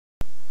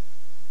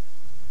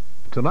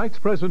Tonight's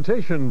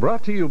presentation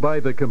brought to you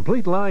by the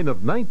complete line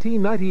of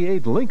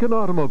 1998 Lincoln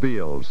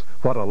automobiles.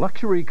 What a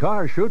luxury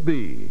car should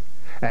be.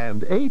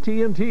 And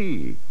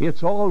AT&T.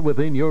 It's all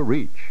within your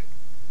reach.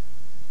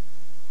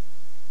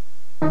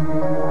 If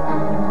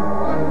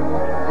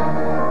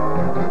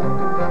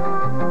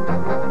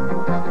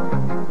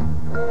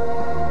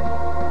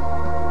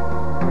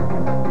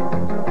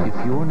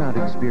you're not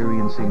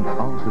experiencing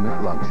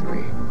ultimate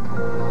luxury,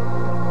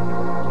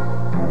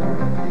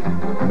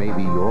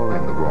 maybe you're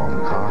in the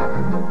wrong car.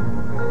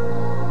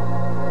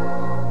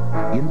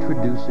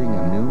 Introducing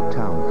a new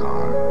town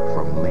car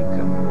from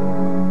Lincoln.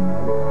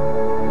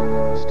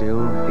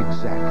 Still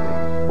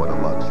exactly what a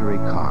luxury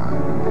car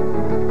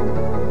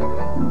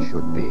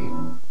should be.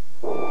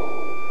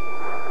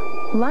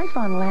 Life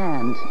on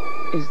land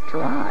is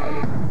dry.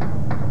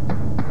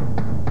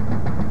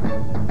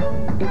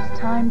 It's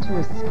time to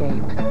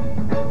escape.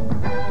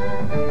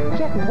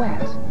 Get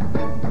wet.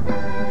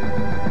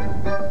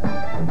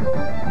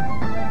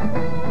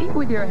 Eat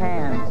with your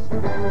hands.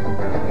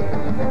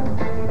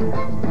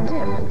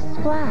 Dip,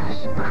 splash,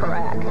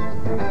 crack,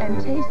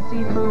 and taste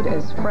seafood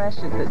as fresh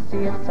as the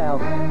sea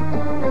itself.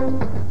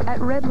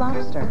 At Red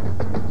Lobster,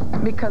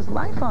 because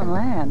life on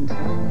land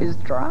is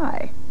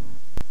dry.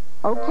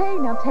 Okay,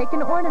 now take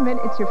an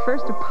ornament. It's your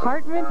first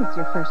apartment. It's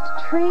your first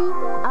tree.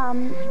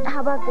 How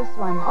about this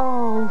one?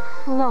 Oh,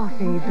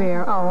 Fluffy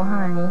Bear. Oh,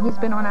 honey, he's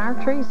been on our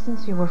tree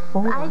since you were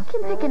 4. I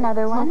can pick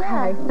another one.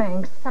 Okay,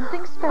 thanks.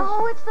 Something special.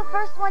 Oh, it's the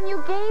first one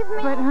you gave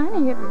me. But,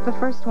 honey, it's the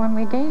first one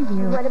we gave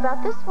you. What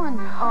about this one?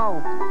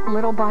 Oh,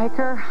 little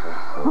biker.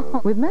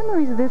 With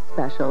memories this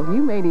special,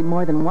 you may need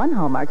more than one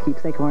Hallmark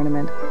keepsake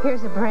ornament.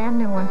 Here's a brand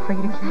new one for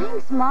you to keep.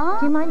 Thanks, Mom.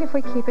 Do you mind if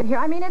we keep it here?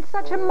 I mean, it's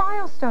such a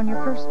milestone,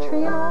 your first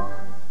tree and all.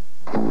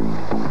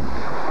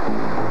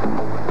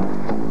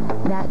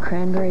 That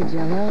cranberry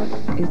jello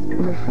is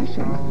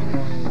refreshing.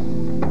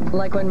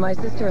 Like when my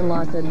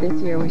sister-in-law said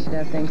this year we should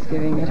have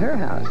Thanksgiving at her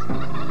house.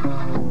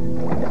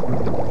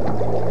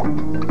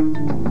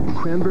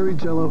 Cranberry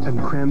Jello and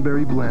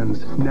cranberry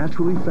blends,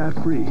 naturally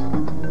fat-free.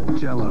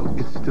 Jello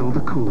is still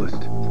the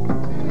coolest.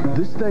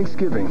 This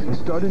Thanksgiving,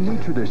 start a new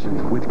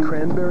tradition with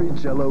Cranberry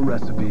Jello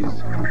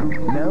recipes.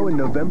 Now in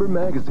November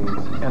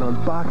magazines and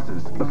on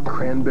boxes of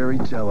Cranberry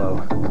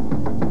Jello.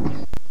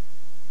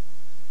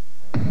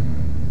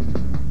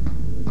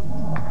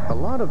 A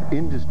lot of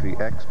industry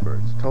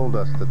experts told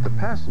us that the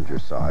passenger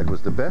side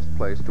was the best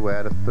place to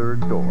add a third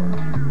door.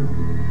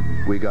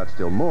 We got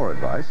still more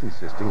advice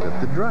insisting that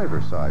the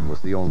driver's side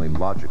was the only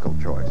logical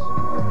choice.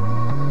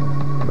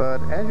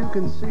 But as you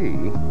can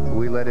see,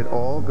 we let it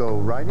all go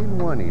right in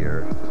one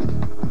ear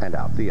and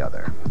out the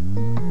other.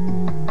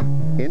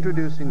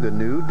 Introducing the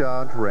new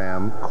Dodge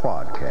Ram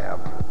Quad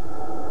Cab.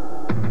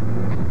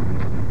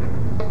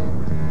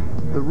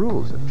 The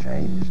rules have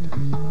changed.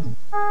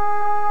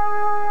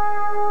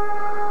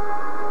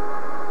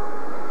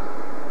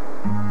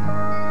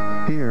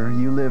 Here,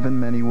 you live in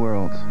many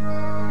worlds,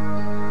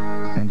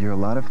 and you're a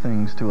lot of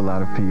things to a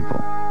lot of people.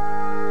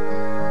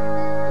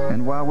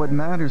 And while what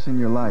matters in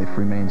your life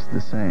remains the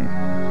same,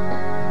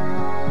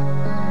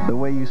 the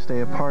way you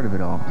stay a part of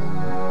it all,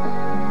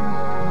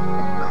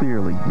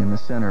 clearly in the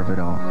center of it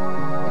all,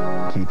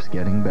 keeps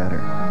getting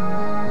better.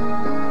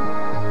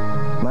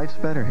 Life's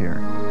better here.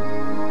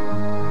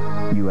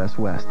 U.S.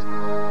 West.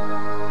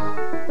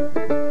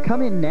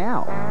 Come in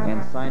now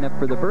and sign up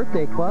for the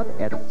birthday club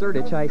at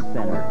Sertich Ice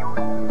Center.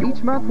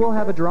 Each month we'll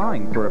have a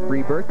drawing for a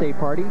free birthday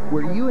party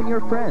where you and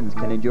your friends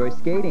can enjoy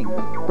skating,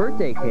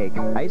 birthday cake,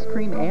 ice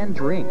cream, and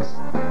drinks.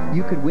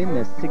 You could win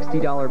this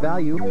 $60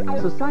 value,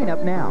 so sign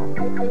up now.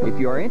 If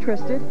you are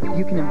interested,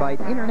 you can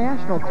invite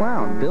international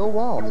clown Bill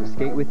Wall to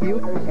skate with you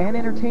and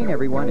entertain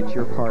everyone at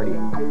your party.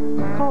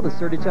 Call the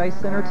Sertich Ice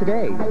Center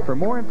today for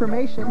more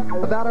information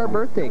about our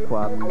birthday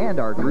club and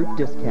our group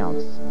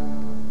discounts.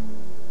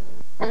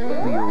 The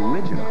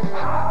original,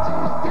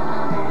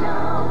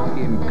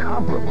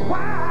 incomparable,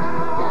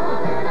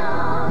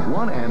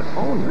 one and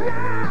only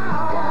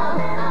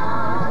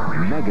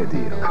mega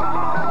deal.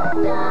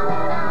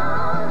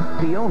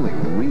 The only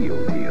real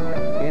deal.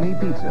 Any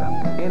pizza,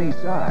 any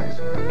size,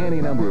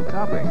 any number of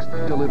toppings,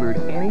 delivered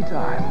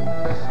anytime.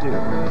 Still,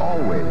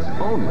 always,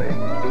 only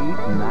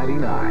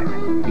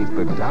 $8.99. It's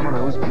the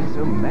Domino's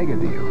Pizza Mega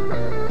Deal.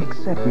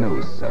 Except no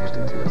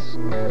substitutes.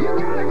 You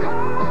gotta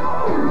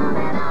call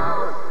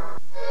Domino's!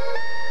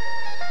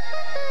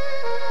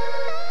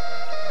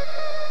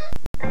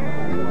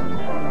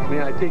 May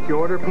I take your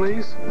order,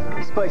 please?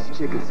 Spicy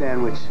chicken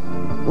sandwich.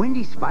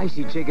 Wendy's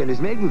spicy chicken is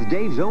made with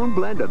Dave's own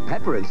blend of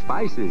pepper and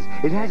spices.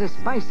 It has a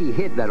spicy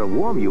hit that'll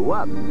warm you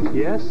up.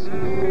 Yes?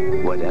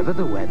 Whatever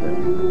the weather.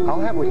 I'll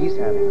have what he's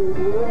having.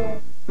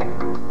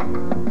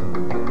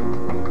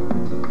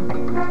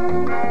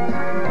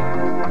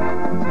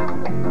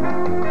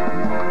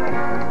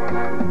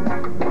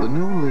 The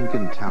new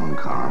Lincoln Town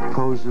Car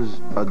poses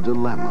a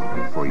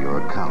dilemma for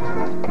your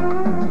accountant.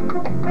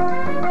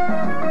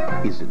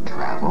 Is it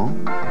travel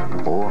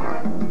or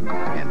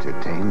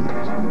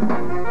entertainment?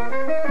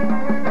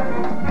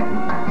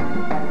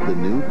 The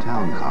new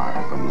town car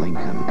from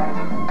Lincoln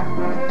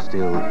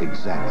still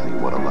exactly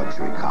what a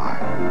luxury car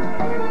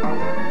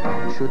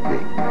should be.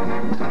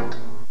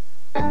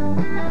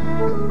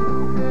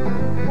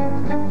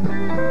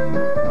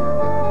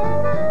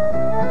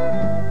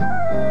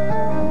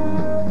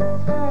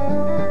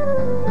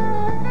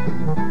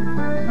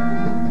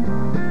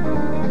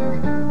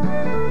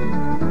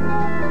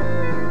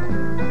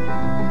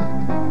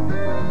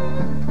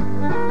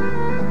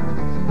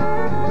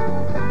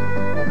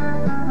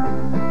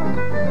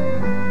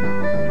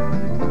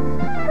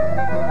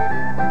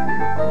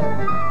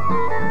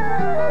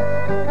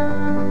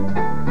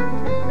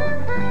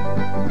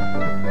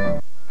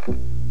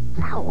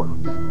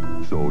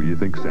 So you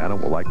think Santa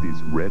will like these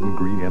red and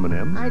green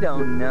M&Ms? I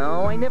don't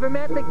know. I never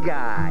met the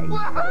guy.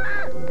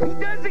 He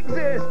does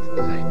exist.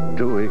 They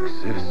do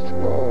exist.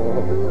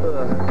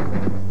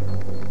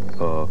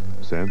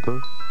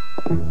 Santa?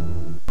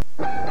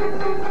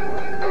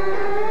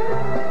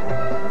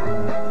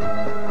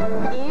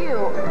 Ew,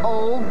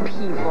 old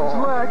people.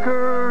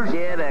 Slackers.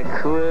 Get a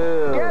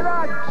clue. Get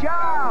a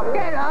job.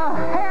 Get a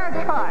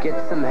haircut.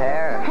 Get some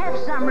hair. Have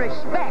some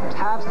respect.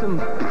 Have some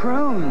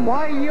prunes.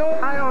 Why, you?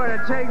 I don't want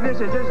to take this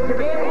and just give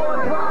it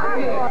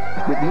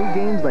to With new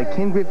games like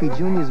Ken Griffey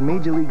Jr.'s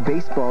Major League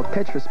Baseball,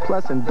 Tetris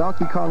Plus, and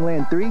Donkey Kong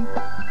Land 3,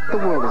 the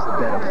world is a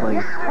better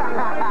place.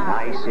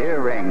 Nice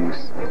earrings.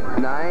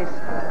 Nice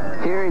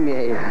hearing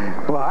aid.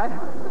 What?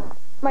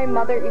 My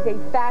mother is a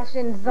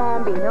fashion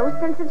zombie. No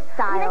sense of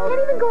style. I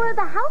can't even go out of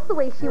the house the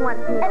way she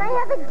wants me. And I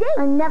have a date.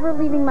 I'm never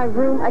leaving my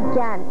room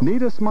again.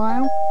 Need a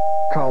smile?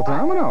 Call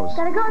Domino's.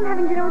 Gotta go. I'm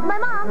having dinner with my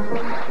mom.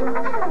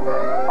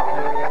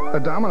 A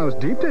Domino's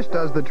deep dish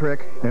does the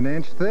trick. An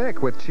inch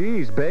thick with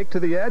cheese baked to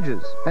the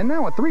edges. And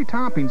now with 3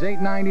 toppings,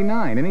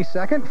 $8.99. Any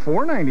second,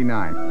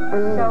 $4.99.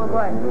 So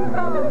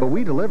good. But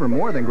we deliver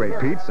more than great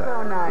pizza.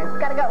 So nice.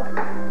 Gotta go.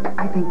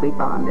 I think we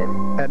bonded.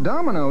 At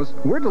Domino's,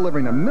 we're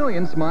delivering 1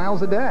 million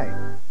smiles a day.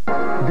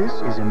 This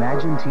is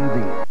Imagine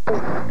TV.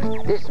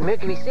 This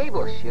Mercury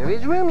Sable sure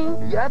is roomy.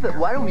 Yeah, but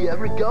why don't we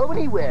ever go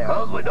anywhere?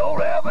 Because we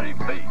don't have any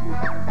feet.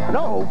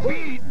 No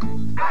Feet.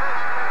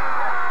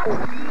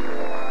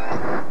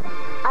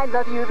 I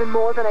love you even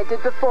more than I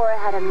did before I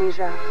had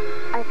amnesia.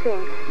 I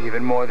think.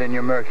 Even more than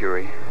your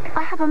Mercury.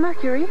 I have a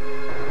Mercury.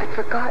 I'd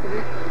forgotten.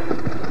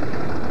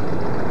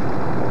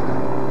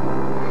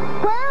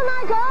 Where am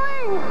I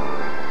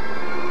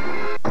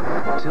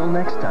going? Till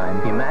next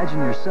time, imagine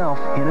yourself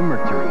in a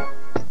Mercury.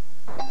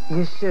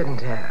 You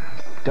shouldn't have.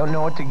 Don't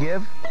know what to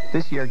give?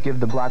 This year, give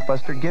the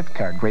Blockbuster gift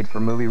card. Great for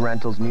movie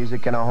rentals,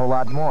 music, and a whole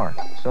lot more.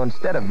 So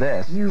instead of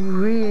this... You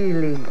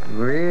really,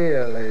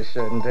 really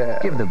shouldn't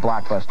have. Give the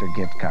Blockbuster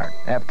gift card.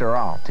 After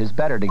all, 'tis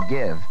better to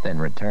give than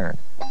return.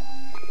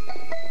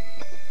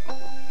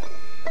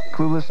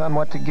 Clueless on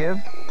what to give?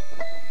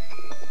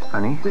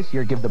 Honey? This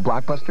year, give the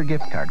Blockbuster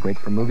gift card. Great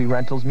for movie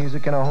rentals,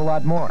 music, and a whole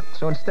lot more.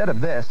 So instead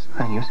of this...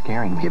 Honey, you're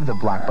scaring me. Give the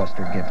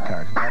Blockbuster gift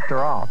card. After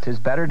all, 'tis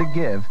better to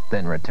give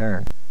than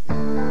return.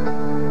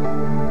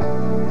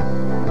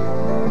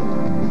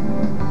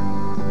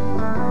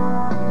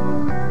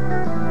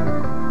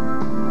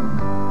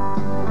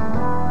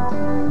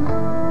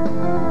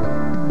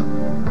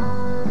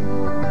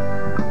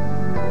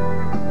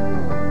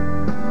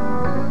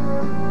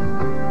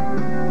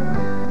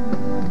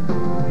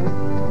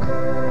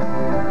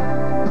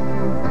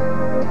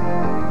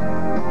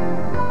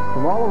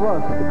 From all of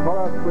us at the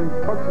Colorado Springs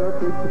Parks and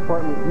Recreation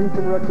Department Youth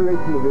and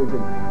Recreation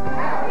Division.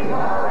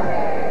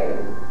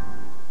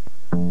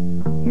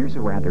 Here's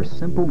a rather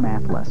simple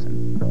math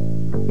lesson.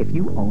 If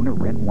you own or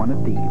rent one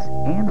of these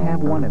and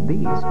have one of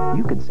these,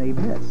 you could save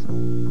this.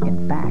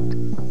 In fact,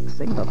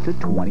 save up to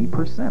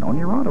 20% on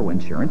your auto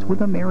insurance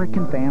with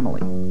American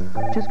Family.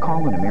 Just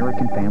call an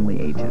American Family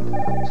agent.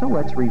 So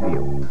let's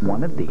review.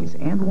 One of these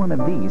and one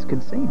of these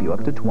could save you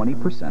up to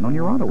 20% on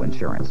your auto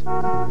insurance.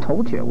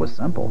 Told you it was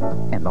simple.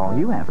 And all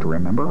you have to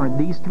remember are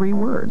these 3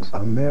 words.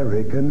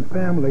 American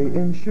Family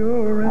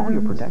Insurance. All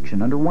your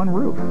protection under one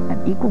roof.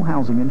 An equal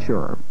housing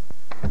insurer.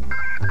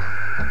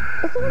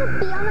 Is he gonna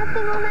be on that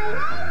thing all night?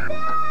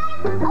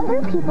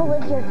 Other people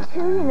live here too,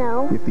 you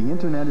know. If the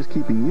internet is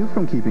keeping you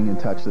from keeping in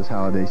touch this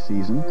holiday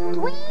season...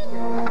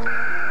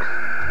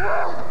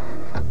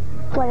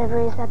 Whatever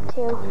he's up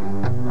to,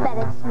 bet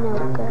it's no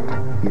good.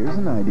 Here's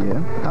an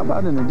idea. How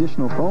about an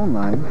additional phone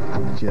line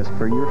just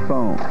for your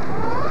phone?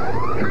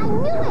 I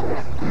knew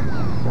it!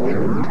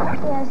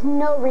 He has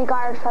no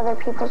regard for other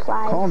people's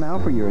lives. Call now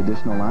for your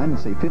additional line and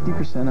save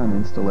 50% on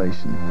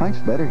installation. Life's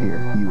better here,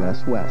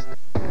 U.S. West.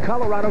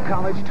 Colorado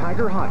College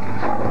Tiger Hockey,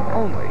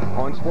 only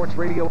on Sports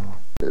Radio.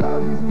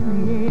 Love is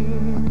in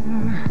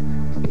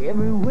the air,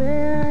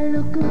 everywhere I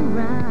look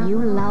around. You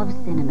love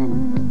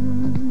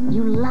cinnamon.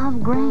 You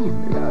love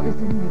Graham. Love is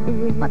in the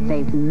air. But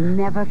they've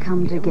never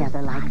come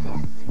together like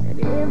this.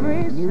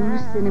 New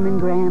Cinnamon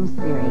Graham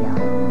cereal.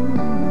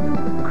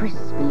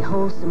 Crispy,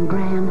 wholesome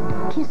Graham,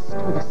 kissed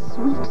with a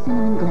sweet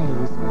cinnamon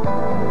glaze.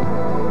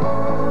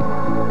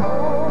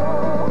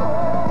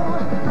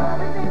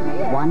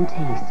 One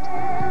taste,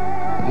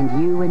 and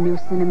you and New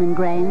Cinnamon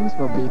Grahams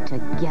will be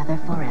together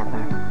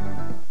forever.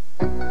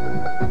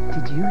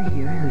 Did you ever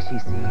hear who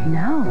she's seeing?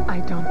 No,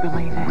 I don't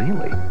believe it.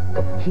 Really?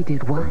 He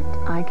did what?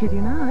 I kid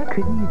you not.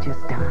 Couldn't you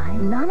just die?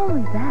 Not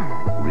only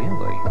that.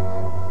 Really?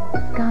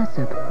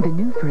 Gossip, the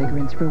new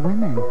fragrance for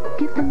women.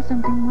 Give them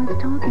something worth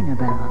talking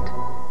about.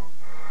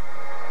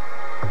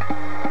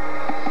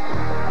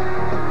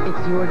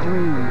 It's your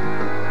dream.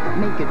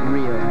 Make it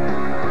real.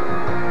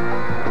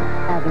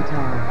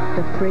 Avatar,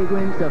 the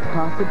fragrance of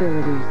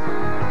possibilities.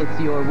 It's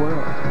your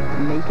world.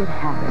 Make it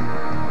happen.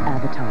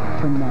 Avatar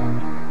for men.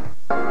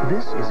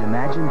 This is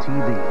Imagine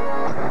TV.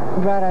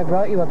 Brad, I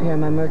brought you up here in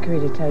my Mercury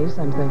to tell you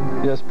something.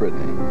 Yes,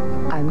 Brittany.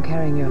 I'm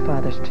carrying your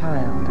father's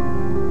child.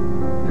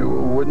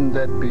 Wouldn't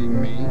that be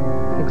me?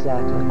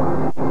 Exactly.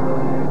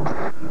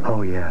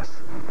 Oh,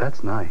 yes.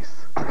 That's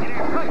nice.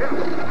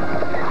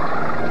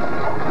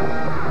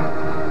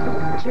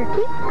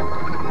 Jerky?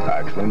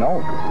 Actually,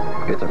 no.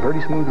 It's a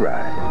pretty smooth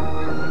ride.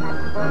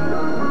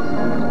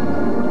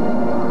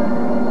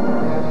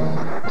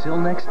 Till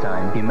next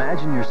time,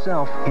 imagine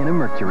yourself in a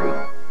Mercury.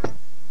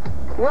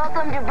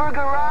 Welcome to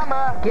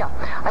Burgerama. Yeah,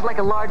 I'd like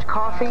a large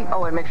coffee.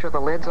 Oh, and make sure the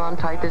lid's on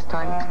tight this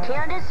time.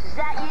 Candace, is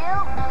that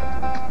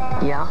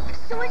you? Yeah?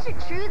 So is it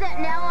true that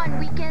now on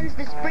weekends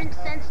the Sprint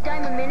cents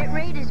dime a minute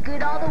rate is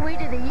good all the way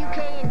to the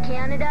UK and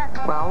Canada?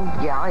 Well,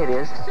 yeah, it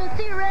is. So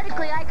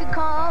theoretically I could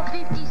call all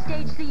 50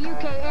 states the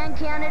UK and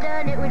Canada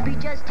and it would be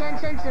just 10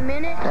 cents a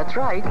minute? That's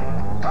right.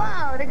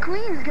 Wow, the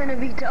Queen's gonna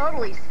be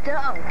totally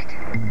stoked.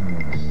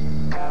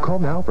 Call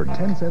now for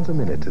 10 cents a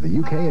minute to the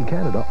UK and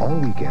Canada all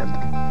weekend.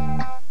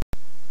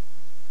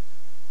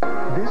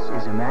 This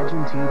is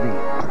Imagine TV.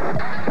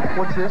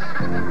 What's this?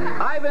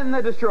 Ivan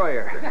the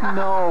Destroyer.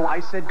 No, I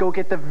said go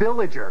get the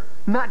villager,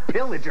 not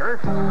pillager.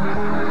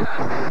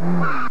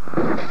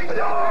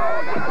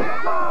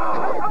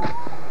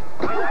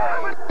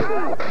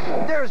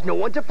 There's no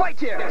one to fight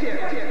here.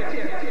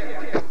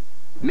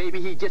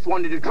 Maybe he just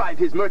wanted to drive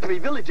his Mercury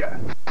Villager.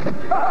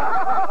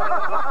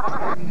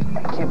 I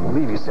can't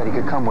believe you said he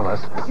could come with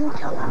us. You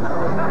tell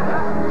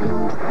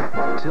him.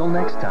 Till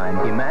next time,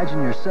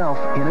 imagine yourself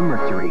in a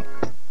Mercury.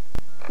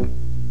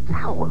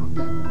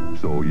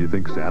 So you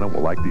think Santa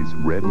will like these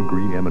red and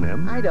green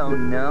M&Ms? I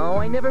don't know.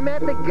 I never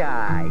met the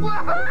guy.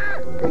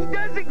 He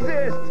does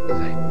exist.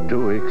 They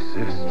do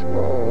exist.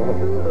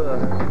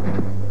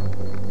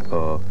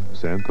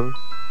 Santa?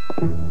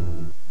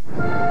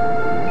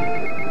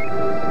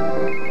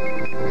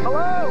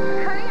 Hello?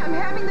 Honey, I'm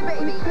having the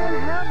baby. You can't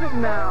have it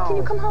now. Can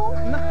you come home?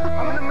 No,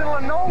 I'm in the middle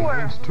of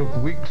nowhere. It took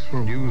weeks for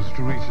news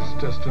to reach its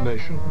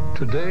destination.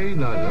 Today,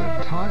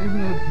 neither time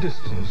nor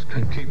distance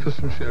can keep us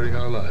from sharing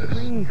our lives.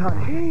 Breathe,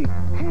 honey.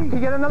 Hey, you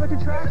get another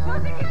contract?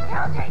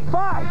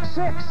 5,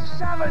 6,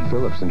 7.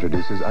 Philips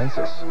introduces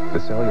ISIS, the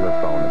cellular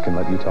phone that can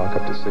let you talk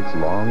up to 6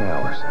 long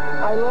hours.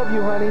 I love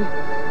you, honey.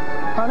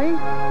 Honey?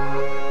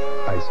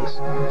 ISIS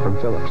from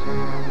Philips.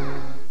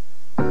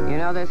 You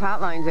know, this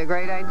hotline's a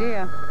great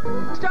idea.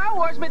 Star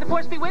Wars, may the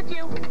force be with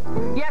you.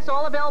 Yes,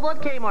 all available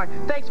at Kmart.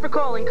 Thanks for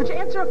calling. Could you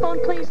answer a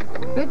phone, please?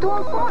 You're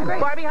doing fine.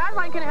 Great. Barbie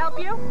Hotline, can I help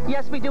you?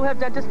 Yes, we do have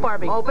Dentist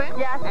Barbie. Open?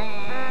 Yes.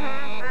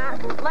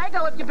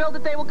 Lego, if you build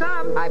it, they will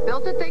come. I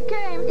built it, they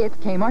came. It's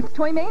Kmart's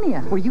Toy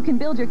Mania, where you can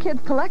build your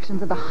kids'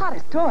 collections of the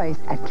hottest toys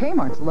at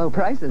Kmart's low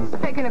prices.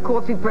 Taking a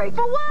coffee break.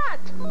 For what?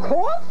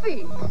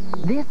 Coffee?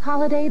 This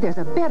holiday, there's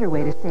a better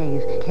way to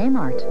save.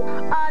 Kmart.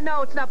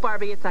 No, it's not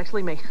Barbie. It's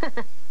actually me.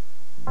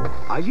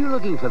 Are you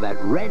looking for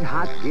that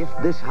red-hot gift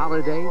this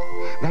holiday?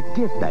 That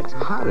gift that's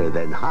hotter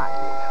than hot.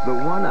 The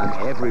one on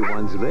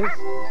everyone's list?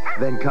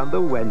 Then come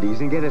to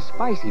Wendy's and get a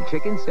spicy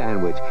chicken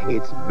sandwich.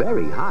 It's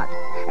very hot.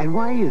 And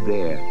while you're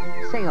there,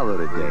 say hello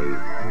to Dave.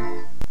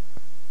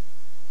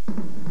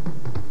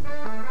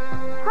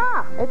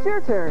 Ha! It's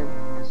your turn.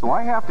 So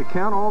I have to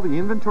count all the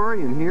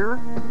inventory in here,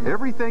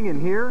 everything in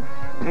here,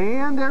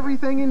 and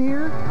everything in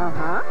here?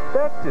 Uh-huh.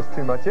 That's just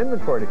too much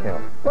inventory to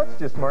count. Let's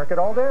just mark it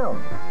all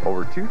down.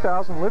 Over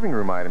 2,000 living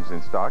room items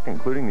in stock,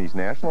 including these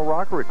National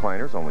Rocker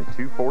recliners, only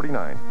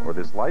 $249. Or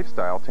this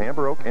Lifestyle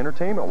Tamber Oak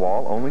entertainment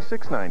wall, only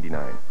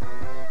 $699.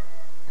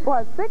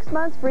 Plus 6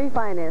 months free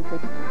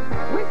financing.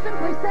 We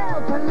simply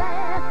sell for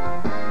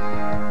less.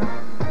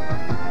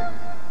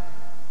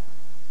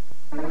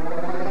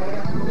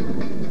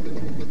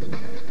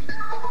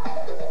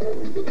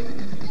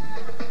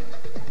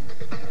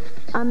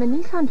 On the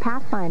Nissan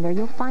Pathfinder,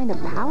 you'll find a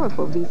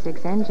powerful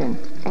V6 engine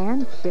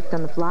and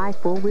shift-on-the-fly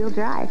four-wheel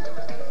drive.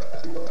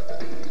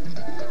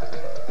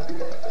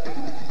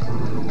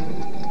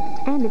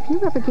 And if you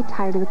ever get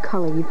tired of the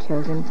color you've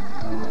chosen,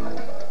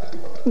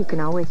 you can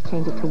always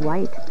change it to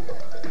white.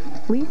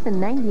 Lease a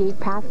 98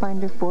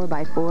 Pathfinder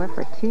 4x4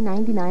 for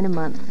 $299 a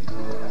month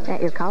at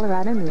your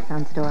Colorado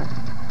Nissan store.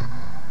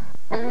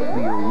 The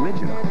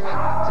original.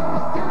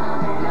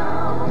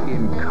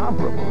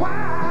 Incomparable.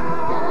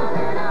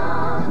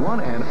 One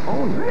and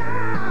only.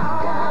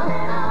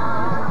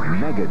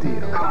 Mega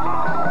deal.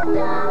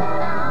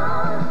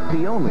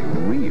 The only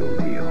real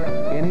deal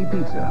Any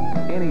pizza,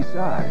 any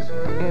size,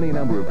 any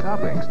number of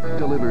toppings,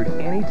 delivered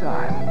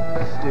anytime.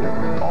 Still,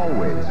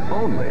 always,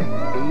 only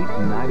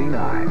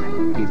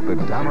 $8.99. It's the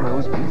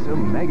Domino's Pizza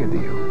Mega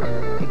Deal.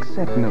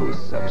 Except no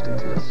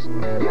substitutes.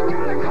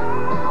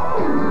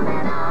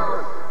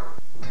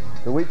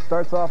 The week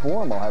starts off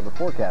warm. I'll have the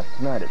forecast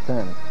tonight at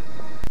 10.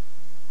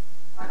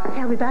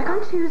 Okay, I'll be back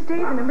on Tuesday.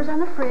 The number's on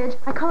the fridge.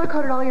 I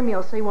color-coded all your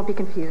meals so you won't be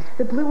confused.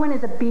 The blue one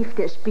is a beef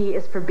dish. B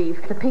is for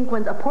beef. The pink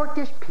one's a pork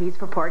dish. P is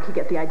for pork. You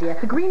get the idea.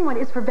 The green one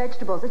is for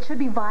vegetables. It should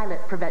be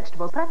violet for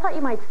vegetables. But I thought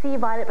you might see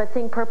violet but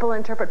think purple and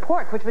interpret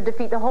pork, which would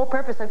defeat the whole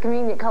purpose of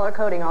convenient color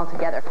coding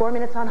altogether. 4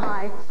 minutes on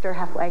high, stir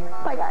halfway.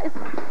 Bye, guys.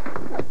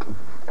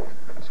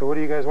 So what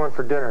do you guys want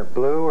for dinner,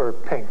 blue or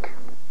pink?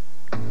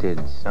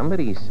 Did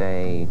somebody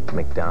say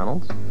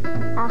McDonald's?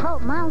 I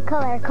hope Mom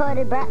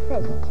color-coded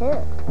breakfast, too.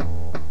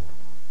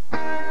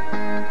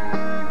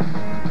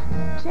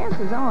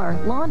 Chances are,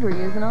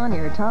 laundry isn't on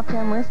your top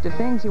 10 list of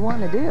things you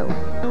want to do.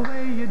 The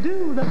way you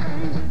do the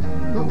things,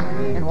 the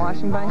way... And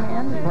washing by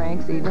hand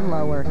ranks even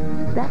lower.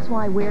 That's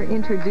why we're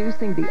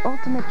introducing the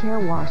Ultimate Care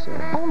Washer,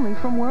 only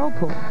from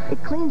Whirlpool.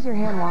 It cleans your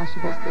hand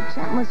washables the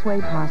gentlest way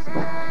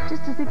possible,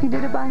 just as if you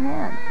did it by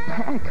hand.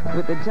 Heck,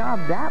 with a job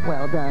that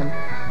well done,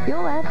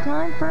 you'll have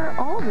time for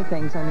all the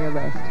things on your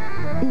list.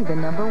 Even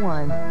number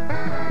 1.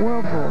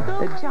 Whirlpool,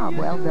 the job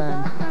well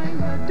done.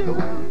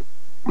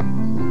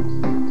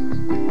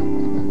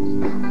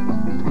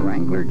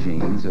 Wrangler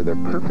jeans are the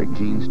perfect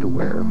jeans to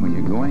wear when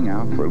you're going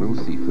out for a little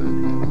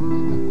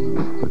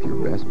seafood with your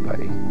best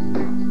buddy.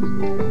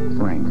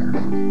 Wrangler,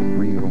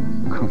 real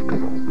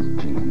comfortable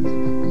jeans.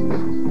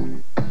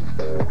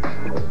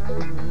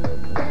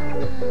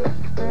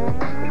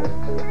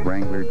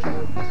 Wrangler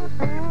jeans,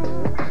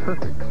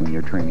 perfect when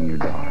you're training your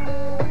dog,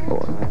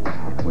 or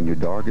when your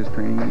dog is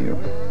training you.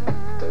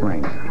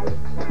 Wrangler,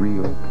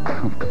 real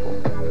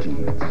comfortable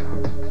jeans.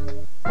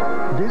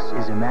 This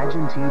is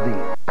Imagine TV.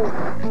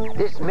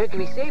 This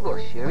Mercury Sable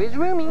sure is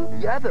roomy.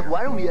 Yeah, but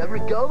why don't we ever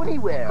go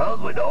anywhere?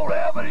 Because we don't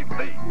have any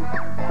feet.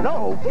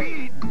 No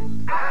feet.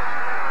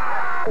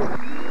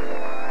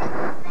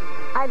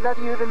 I love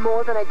you even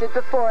more than I did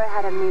before I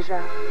had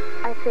amnesia.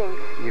 I think.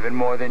 Even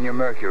more than your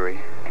Mercury.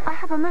 I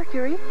have a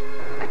Mercury.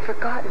 I'd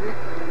forgotten.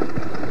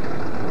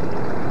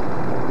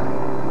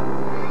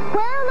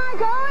 Where am I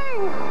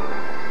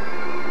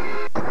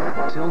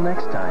going? Till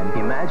next time,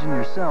 imagine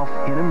yourself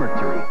in a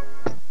Mercury.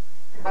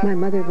 My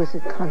mother was a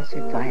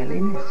concert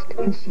violinist,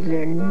 and she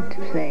learned to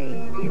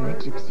play in the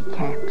gypsy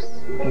camps,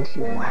 and she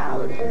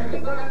wowed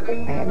them.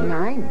 I have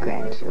 9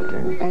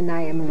 grandchildren, and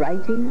I am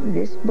writing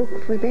this book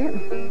for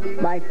them.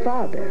 My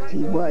father,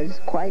 he was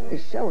quite a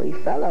showy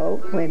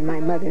fellow. When my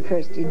mother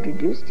first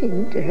introduced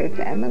him to her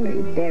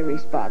family, their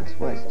response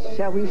was,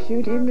 "Shall we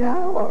shoot him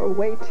now or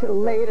wait till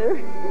later?"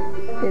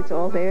 It's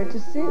all there to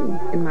see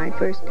in my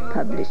first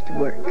published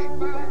work.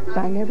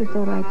 I never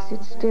thought I'd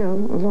sit still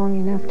long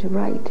enough to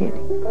write it.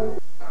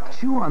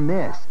 Chew on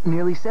this.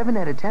 Nearly 7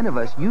 out of 10 of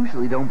us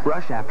usually don't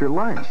brush after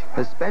lunch,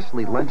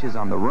 especially lunches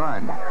on the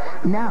run.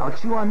 Now,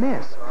 chew on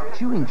this.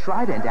 Chewing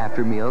Trident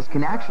after meals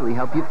can actually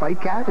help you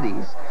fight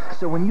cavities.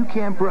 So when you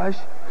can't brush,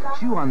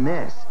 chew on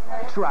this.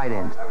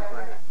 Trident.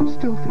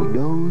 Stuffy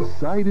nose,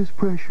 sinus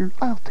pressure.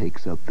 I'll take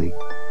something.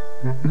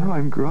 Now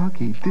I'm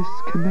groggy,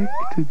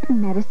 disconnected.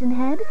 Medicine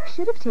head?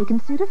 Should have taken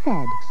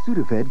Sudafed.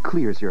 Sudafed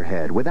clears your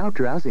head without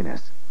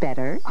drowsiness.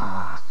 Better?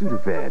 Ah,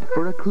 Sudafed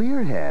for a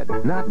clear head,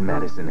 not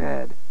medicine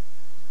head.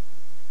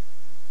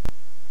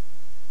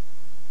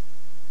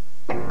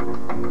 The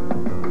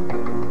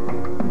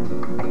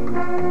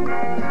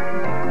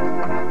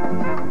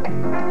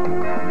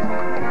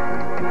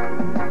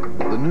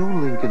new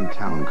Lincoln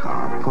Town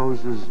Car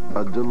poses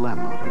a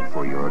dilemma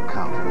for your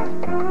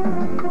accountant.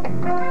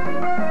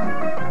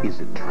 Is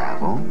it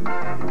travel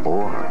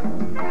or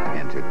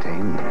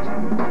entertainment?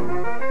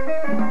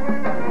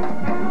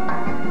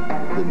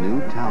 The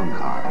new Town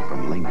Car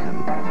from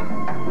Lincoln.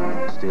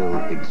 Still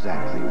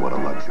exactly what a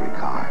luxury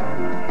car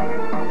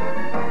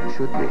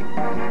should be.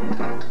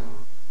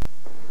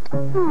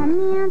 Oh,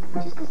 man,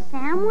 just a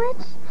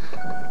sandwich? I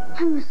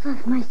almost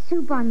left my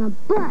soup on the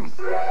bus.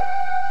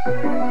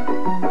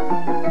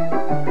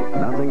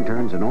 Nothing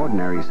turns an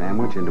ordinary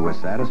sandwich into a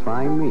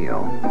satisfying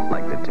meal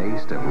like the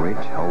taste of rich,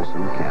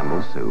 wholesome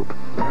Campbell's soup.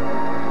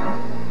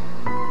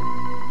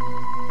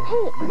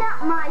 Hey,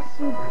 not my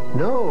soup.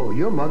 No,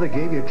 your mother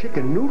gave you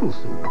chicken noodle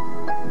soup.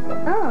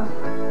 Oh.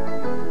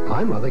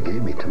 My mother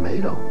gave me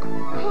tomato.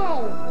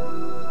 Hey,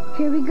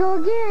 here we go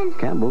again.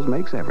 Campbell's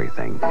makes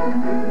everything.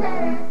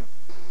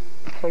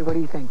 Hey, what do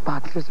you think?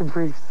 Boxers or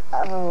briefs?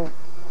 Oh,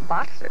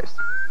 boxers.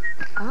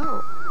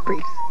 Oh,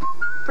 briefs.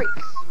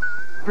 Briefs.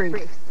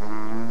 Briefs.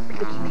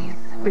 Bikinis.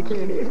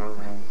 Bikinis.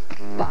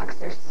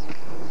 Boxers.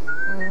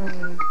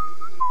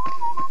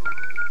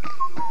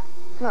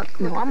 Look,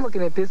 No, I'm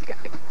looking at this guy.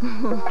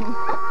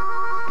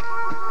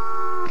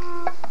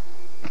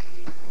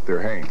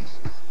 They're Hanes.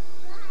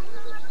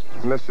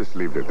 Let's just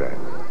leave it at that.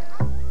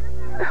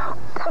 Oh,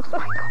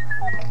 Michael.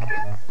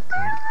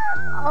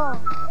 Oh,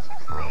 did you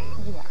say?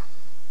 Yeah.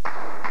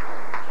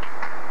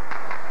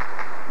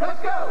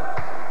 Let's go!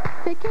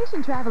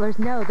 Vacation travelers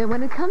know that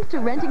when it comes to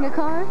renting a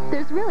car,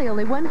 there's really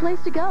only one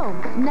place to go,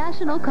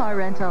 National Car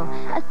Rental,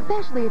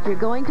 especially if you're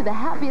going to the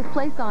happiest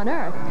place on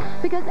earth.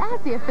 Because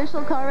as the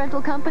official car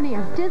rental company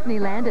of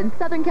Disneyland in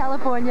Southern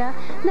California,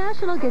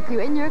 National gets you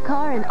in your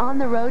car and on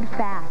the road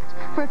fast.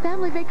 For a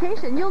family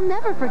vacation you'll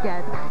never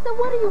forget. So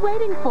what are you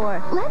waiting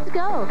for? Let's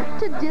go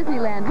to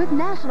Disneyland with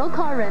National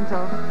Car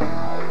Rental.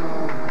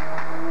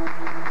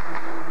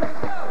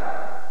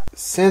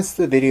 Since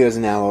the video is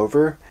now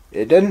over,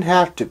 it doesn't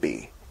have to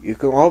be. You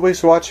can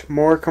always watch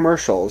more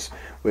commercials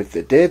with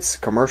the DITS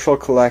Commercial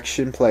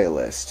Collection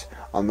playlist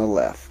on the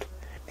left.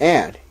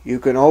 And you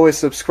can always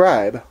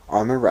subscribe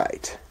on the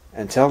right.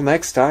 Until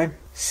next time,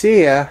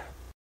 see ya!